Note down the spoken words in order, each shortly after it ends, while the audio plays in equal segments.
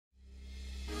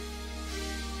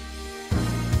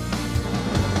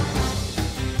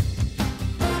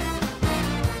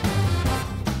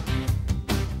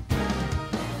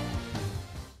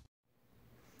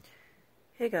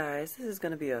Hey guys, this is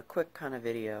going to be a quick kind of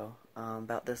video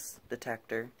about this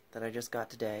detector that I just got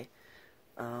today.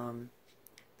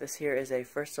 This here is a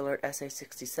First Alert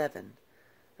SA67.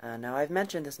 Now I've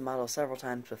mentioned this model several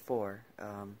times before,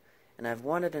 and I've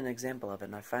wanted an example of it,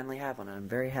 and I finally have one, and I'm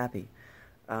very happy.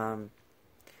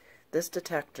 This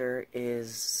detector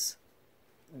is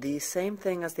the same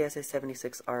thing as the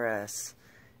SA76 RS,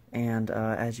 and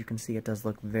as you can see it does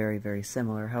look very, very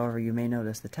similar. However, you may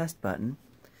notice the test button.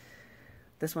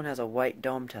 This one has a white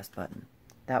dome test button.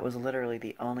 That was literally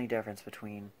the only difference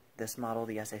between this model,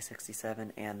 the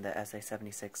SA67, and the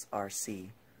SA76 RC.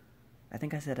 I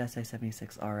think I said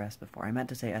SA76 RS before. I meant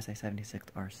to say SA76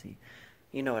 RC.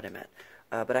 You know what I meant.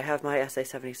 But I have my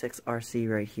SA76 RC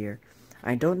right here.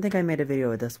 I don't think I made a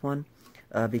video of this one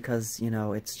because, you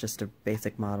know, it's just a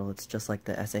basic model. It's just like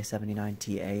the SA79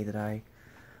 TA that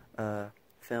I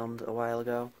filmed a while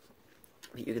ago.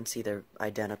 You can see they're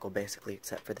identical basically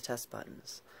except for the test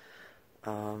buttons.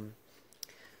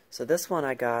 So this one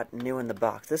I got new in the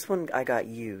box. This one I got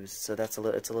used, so it's a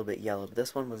little bit yellow. But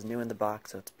this one was new in the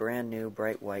box, so it's brand new,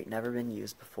 bright white, never been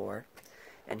used before.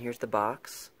 And here's the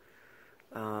box.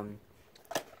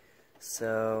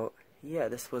 So yeah,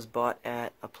 this was bought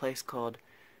at a place called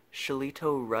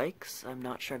Shalito Reichs. I'm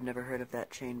not sure, I've never heard of that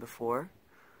chain before.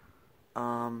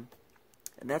 And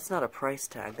that's not a price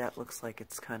tag. That looks like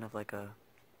it's kind of like a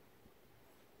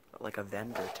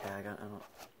vendor tag. I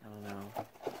don't know.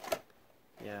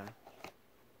 Yeah.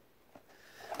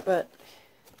 But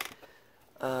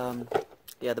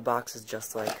yeah, the box is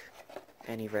just like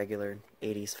any regular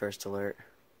 80s First Alert.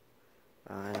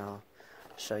 And I'll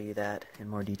show you that in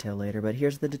more detail later. But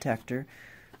here's the detector.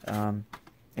 And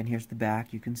here's the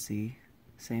back. You can see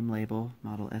same label,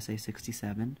 model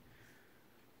SA67.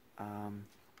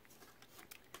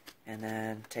 And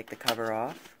then take the cover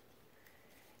off,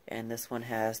 and this one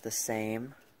has the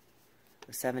same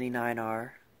 79R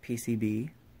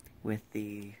PCB with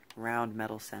the round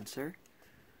metal sensor,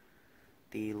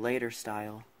 the later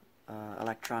style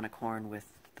electronic horn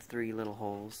with the 3 little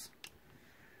holes,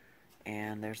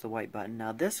 and there's the white button.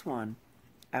 Now this one,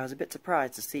 I was a bit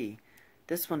surprised to see,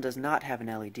 this one does not have an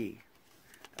LED.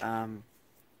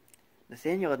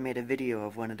 Nathaniel had made a video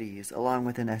of one of these along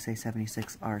with an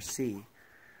SA76 RC.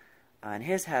 And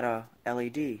his had a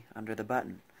LED under the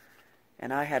button.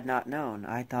 And I had not known.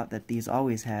 I thought that these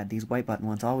white button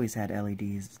ones always had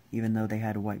LEDs, even though they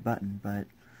had a white button, but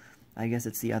I guess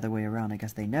it's the other way around. I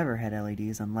guess they never had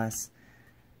LEDs unless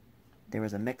there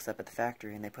was a mix-up at the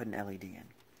factory and they put an LED in.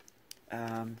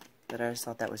 But I just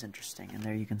thought that was interesting. And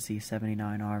there you can see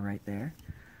 79R right there.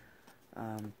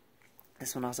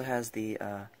 This one also has the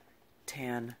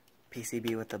tan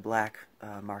PCB with the black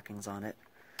markings on it.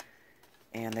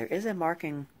 And there is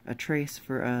a trace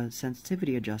for a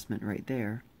sensitivity adjustment right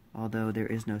there, although there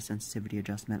is no sensitivity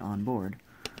adjustment on board.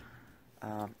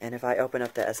 And if I open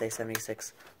up the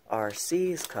SA76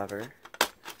 RC's cover,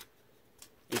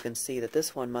 you can see that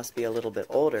this one must be a little bit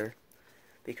older,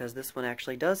 because this one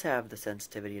actually does have the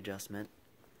sensitivity adjustment,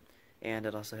 and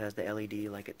it also has the LED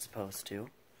like it's supposed to.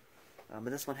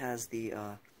 But this one has the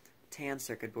tan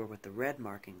circuit board with the red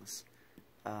markings.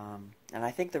 And I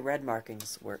think the red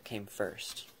markings came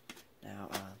first. Now,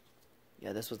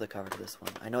 yeah, this was the cover to this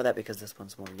one. I know that because this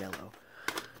one's more yellow.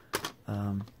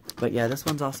 But yeah, this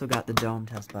one's also got the dome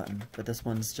test button, but this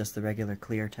one's just the regular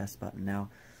clear test button. Now,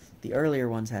 the earlier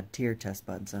ones had tiered test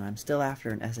buttons, and I'm still after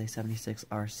an SA76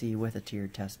 RC with a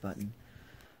tiered test button.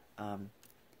 But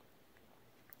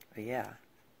yeah.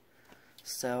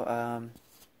 So,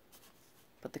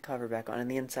 put the cover back on, and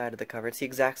the inside of the cover, it's the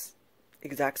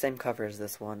exact same cover as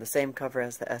this one, the same cover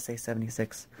as the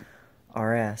SA76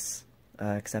 RS,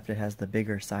 except it has the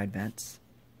bigger side vents.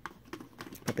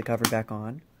 Put the cover back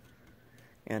on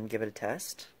and give it a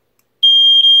test.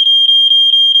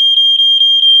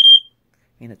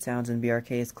 And it sounds in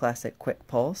BRK's classic quick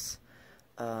pulse.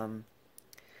 A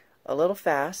little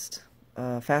fast,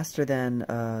 faster than,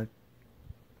 well,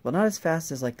 not as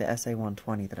fast as like the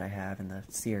SA120 that I have in the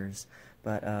Sears,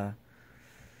 but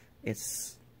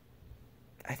it's,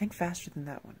 I think, faster than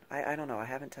that one. I don't know. I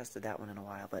haven't tested that one in a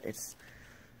while, but it's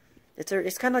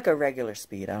kind of like a regular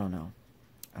speed. I don't know.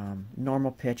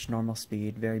 Normal pitch, normal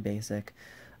speed, very basic.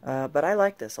 But I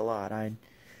like this a lot.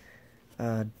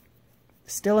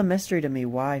 Still a mystery to me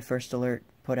why First Alert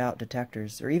put out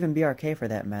detectors, or even BRK for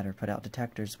that matter, put out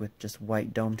detectors with just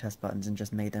white dome test buttons and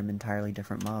just made them entirely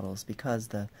different models. Because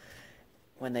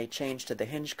when they changed to the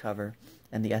hinge cover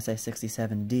and the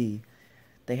SA67D,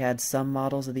 they had some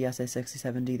models of the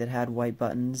SA67D that had white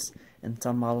buttons and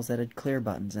some models that had clear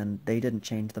buttons, and they didn't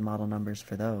change the model numbers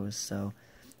for those, so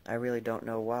I really don't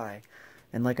know why.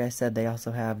 And like I said, they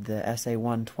also have the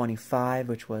SA125,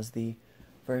 which was the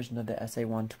version of the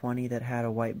SA120 that had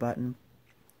a white button.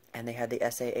 And they had the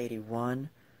SA81,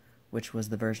 which was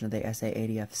the version of the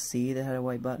SA80FC that had a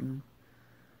white button.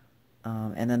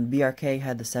 And then BRK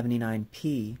had the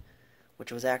 79P,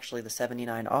 which was actually the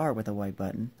 79R with a white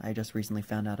button. I just recently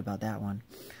found out about that one.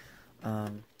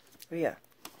 But yeah,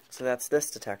 so that's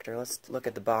this detector. Let's look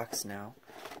at the box now.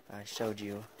 I showed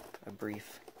you a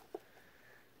brief.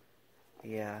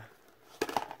 Yeah.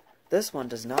 This one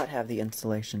does not have the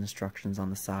installation instructions on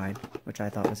the side, which I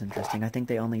thought was interesting. I think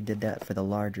they only did that for the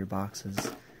larger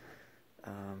boxes.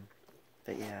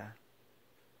 But yeah.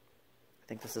 I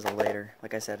think this is a later,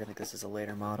 like I said, I think this is a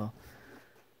later model.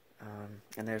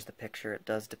 And there's the picture. It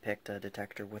does depict a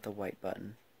detector with a white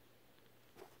button.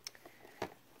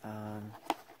 And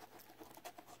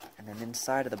then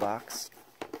inside of the box,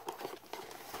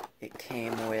 it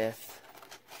came with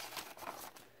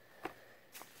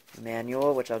a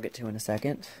manual, which I'll get to in a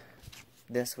second.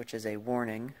 This, which is a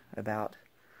warning about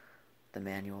the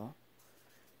manual.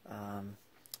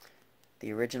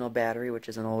 The original battery, which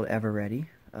is an old Ever-Ready.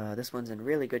 This one's in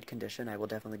really good condition. I will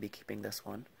definitely be keeping this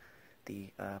one.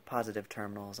 The positive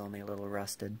terminal is only a little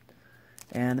rusted.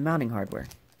 And the mounting hardware.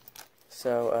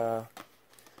 So,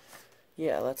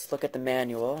 yeah, let's look at the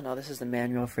manual. Now this is the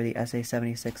manual for the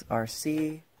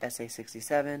SA76RC,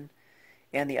 SA67,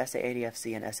 and the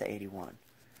SA80FC and SA81.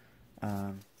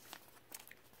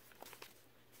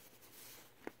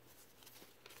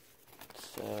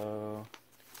 So,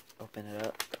 open it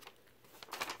up.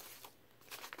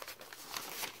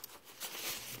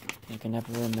 I can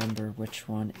never remember which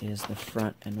one is the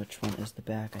front and which one is the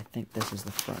back. I think this is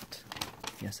the front.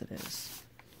 Yes, it is.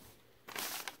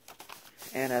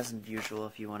 And as usual,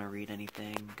 if you want to read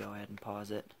anything, go ahead and pause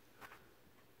it.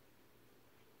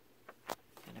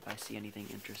 And if I see anything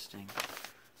interesting,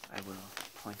 I will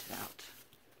point it out.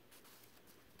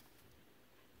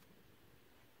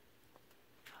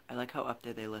 I like how up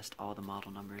there they list all the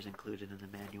model numbers included in the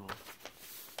manual.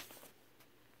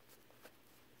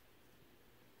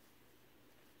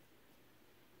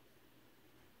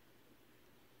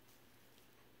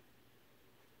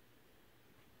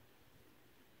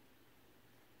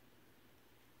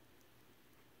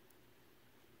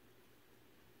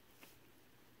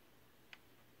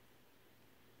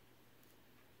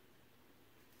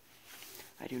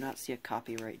 I do not see a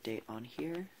copyright date on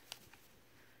here,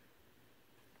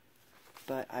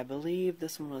 but I believe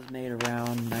this one was made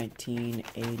around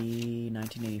 1980,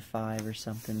 1985 or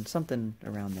something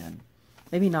around then.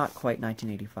 Maybe not quite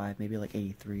 1985, maybe like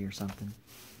 83 or something.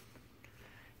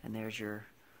 And there's your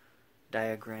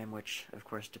diagram, which of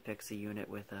course depicts a unit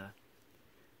with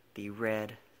the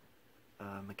red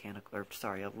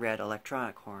red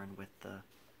electronic horn with the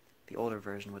older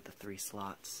version with the 3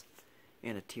 slots.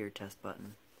 And a tier test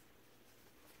button.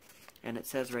 And it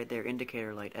says right there,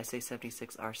 indicator light,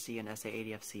 SA76RC and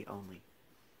SA80FC only.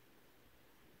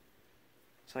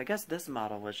 So I guess this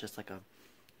model was just like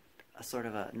a sort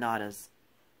of a, not as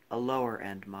a lower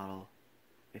end model,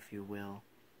 if you will,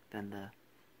 than the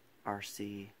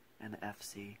RC and the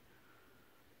FC.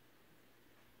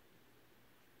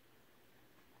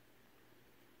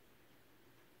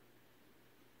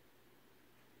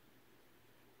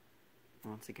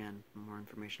 Once again, more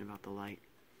information about the light.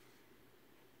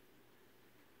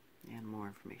 And more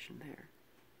information there.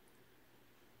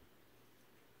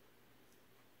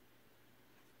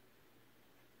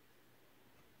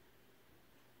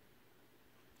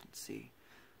 Let's see.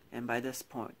 And by this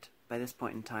point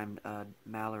in time,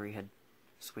 Mallory had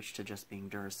switched to just being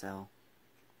Duracell,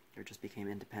 or just became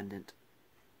independent.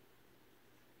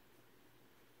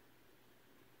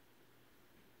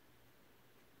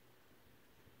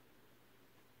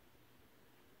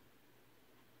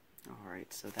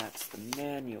 Alright, so that's the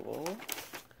manual.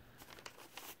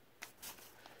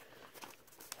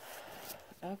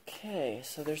 Okay,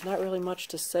 so there's not really much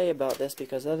to say about this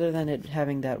because other than it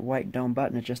having that white dome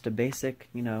button, it's just a basic,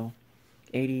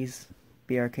 80s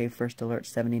BRK First Alert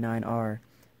 79R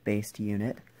based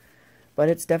unit. But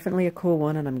it's definitely a cool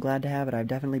one and I'm glad to have it. I've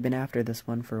definitely been after this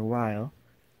one for a while.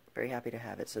 Very happy to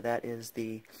have it. So that is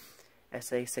the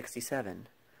SA67.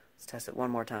 Let's test it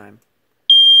one more time.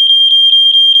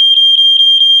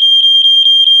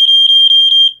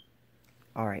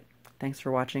 Alright, thanks for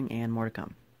watching and more to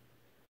come.